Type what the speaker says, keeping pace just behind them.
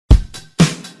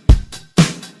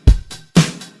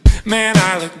Man,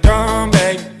 I look dumb,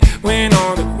 baby. When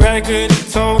on the record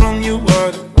it told them you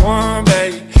were the one,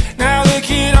 baby. Now look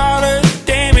at all of the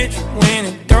damage when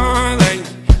it done lately.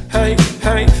 Hey,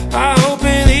 hey, I hope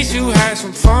at least you had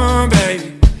some fun,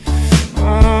 baby.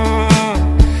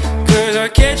 Cause I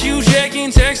catch you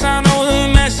checking text, I know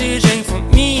the message ain't for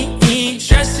me.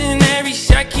 Stressing every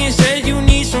second, said you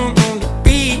need some room to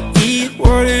breathe.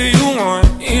 What do you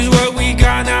want? Is what we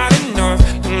got not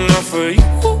enough for you?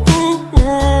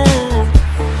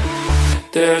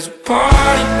 There's a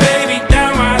party, baby,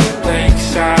 down by the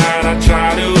lakeside. I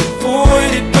try to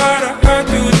avoid it, but I heard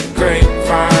through the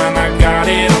grapevine. I got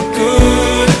it on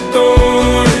good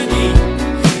authority.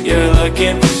 You're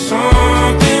looking for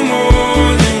something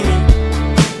more than me.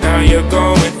 Now you're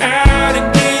going out and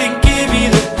didn't give me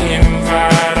the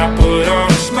invite. I put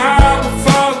on a smile but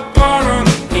fall apart on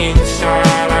the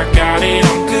inside. I got it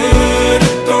on good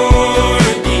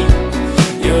authority.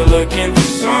 You're looking for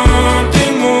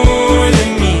something more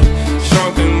than me,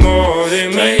 something more than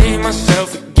me. Blame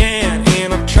myself again,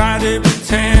 and I'm trying to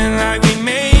pretend like we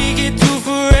make it to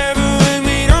forever when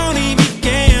we only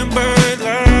began. But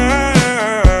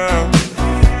love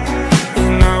is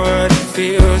not what it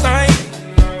feels like.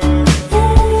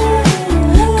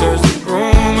 Cause the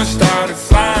rumors started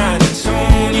flying, and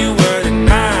soon you were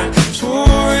denied.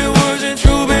 Swore it wasn't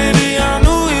true, baby, I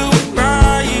knew you were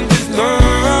lying. Cause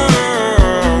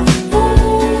love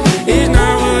is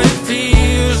not what it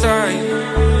feels like.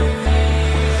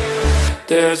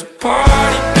 There's a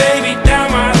party, baby, down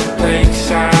by the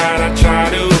lakeside. I try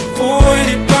to avoid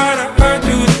it, but I heard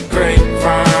through the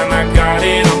grapevine. I got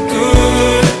it on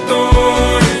good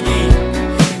authority.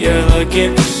 You're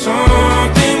looking for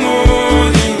something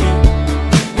more than me.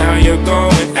 Now you're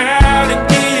going out and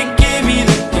didn't give me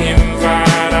the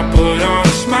invite. I put on a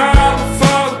smile but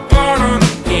fall apart on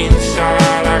the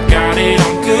inside. I got it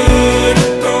on good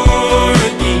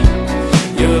authority.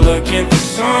 You're looking for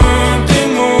something